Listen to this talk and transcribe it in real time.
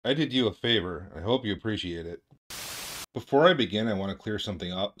I did you a favor. I hope you appreciate it. Before I begin, I want to clear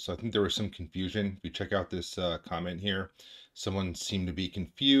something up. So I think there was some confusion. If you check out this comment here, someone seemed to be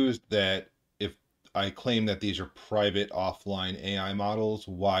confused that if I claim that these are private offline AI models,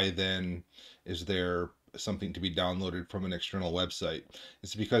 why then is there something to be downloaded from an external website?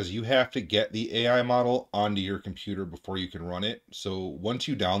 It's because you have to get the AI model onto your computer before you can run it. So once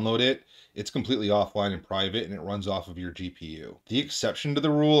you download it, it's completely offline and private and it runs off of your GPU. The exception to the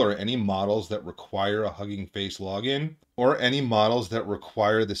rule are any models that require a Hugging Face login or any models that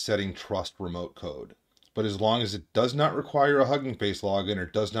require the setting trust remote code. But as long as it does not require a Hugging Face login or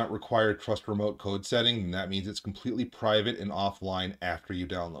does not require trust remote code setting, then that means it's completely private and offline after you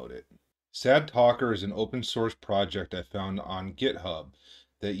download it. SadTalker is an open source project I found on GitHub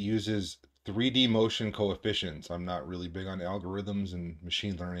that uses 3D motion coefficients. I'm not really big on algorithms and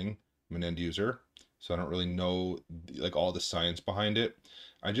machine learning. I'm an end user, so I don't really know like all the science behind it.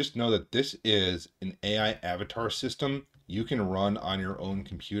 I just know that this is an AI avatar system you can run on your own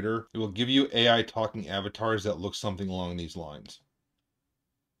computer. It will give you AI talking avatars that look something along these lines.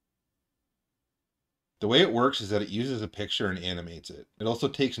 The way it works is that it uses a picture and animates it. It also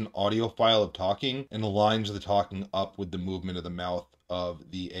takes an audio file of talking and aligns the talking up with the movement of the mouth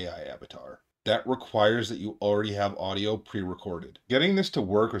of the AI avatar. That requires that you already have audio pre-recorded. Getting this to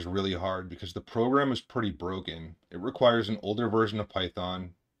work was really hard because the program is pretty broken. It requires an older version of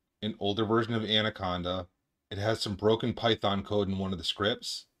Python, an older version of Anaconda. It has some broken Python code in one of the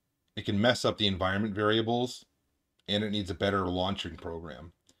scripts. It can mess up the environment variables, and it needs a better launching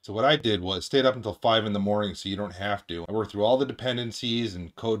program. So what I did was stayed up until 5 in the morning so you don't have to. I worked through all the dependencies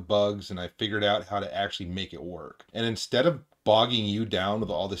and code bugs and I figured out how to actually make it work. And instead of bogging you down with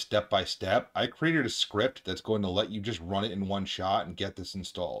all the step-by-step, I created a script that's going to let you just run it in one shot and get this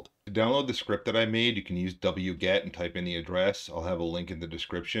installed. To download the script that I made, you can use wget and type in the address. I'll have a link in the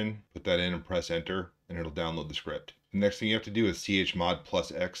description. Put that in and press enter and it'll download the script. The next thing you have to do is chmod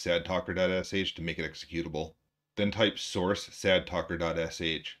 +x sadtalker.sh to make it executable. Then type source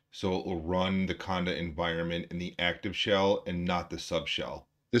sadtalker.sh, so it will run the conda environment in the active shell and not the subshell.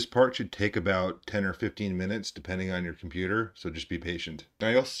 This part should take about 10 or 15 minutes depending on your computer, so just be patient. Now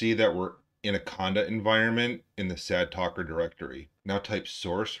you'll see that we're in a conda environment in the SadTalker directory. Now type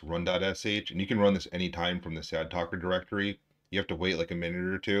source run.sh, and you can run this anytime from the SadTalker directory. You have to wait like a minute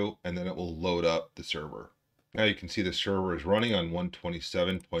or two, and then it will load up the server. Now you can see the server is running on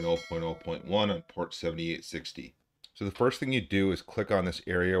 127.0.0.1 on port 7860. So the first thing you do is click on this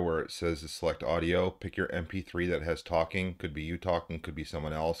area where it says to select audio, pick your MP3 that has talking, could be you talking, could be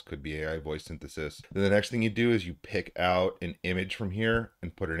someone else, could be AI voice synthesis. Then the next thing you do is you pick out an image from here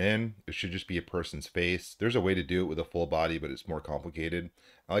and put it in. It should just be a person's face. There's a way to do it with a full body, but it's more complicated.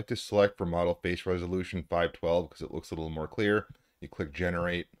 I like to select for model face resolution 512 because it looks a little more clear. You click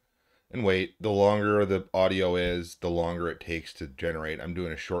generate. And wait, the longer the audio is, the longer it takes to generate. I'm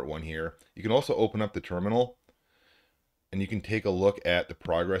doing a short one here. You can also open up the terminal and you can take a look at the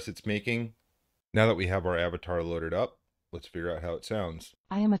progress it's making. Now that we have our avatar loaded up, let's figure out how it sounds.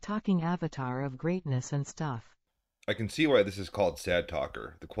 I am a talking avatar of greatness and stuff. I can see why this is called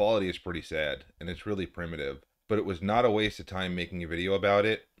SadTalker. The quality is pretty sad and it's really primitive, but it was not a waste of time making a video about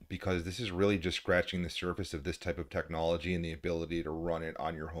it because this is really just scratching the surface of this type of technology and the ability to run it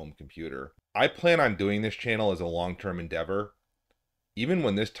on your home computer. I plan on doing this channel as a long-term endeavor. Even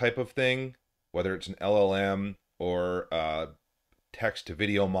when this type of thing, whether it's an LLM or a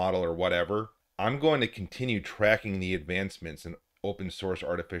text-to-video model or whatever, I'm going to continue tracking the advancements in open source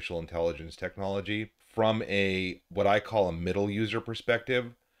artificial intelligence technology from a what I call a middle user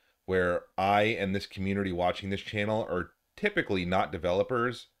perspective, where I and this community watching this channel are typically not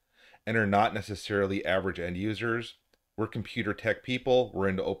developers and are not necessarily average end users. We're computer tech people, we're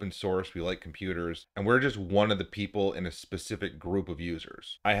into open source, we like computers, and we're just one of the people in a specific group of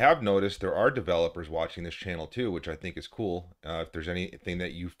users. I have noticed there are developers watching this channel too, which I think is cool. If there's anything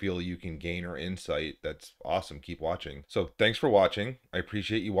that you feel you can gain or insight, that's awesome. Keep watching. So thanks for watching. I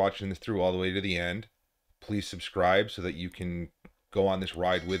appreciate you watching this through all the way to the end. Please subscribe so that you can go on this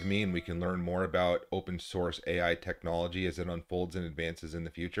ride with me and we can learn more about open source AI technology as it unfolds and advances in the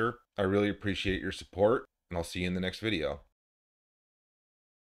future. I really appreciate your support and I'll see you in the next video.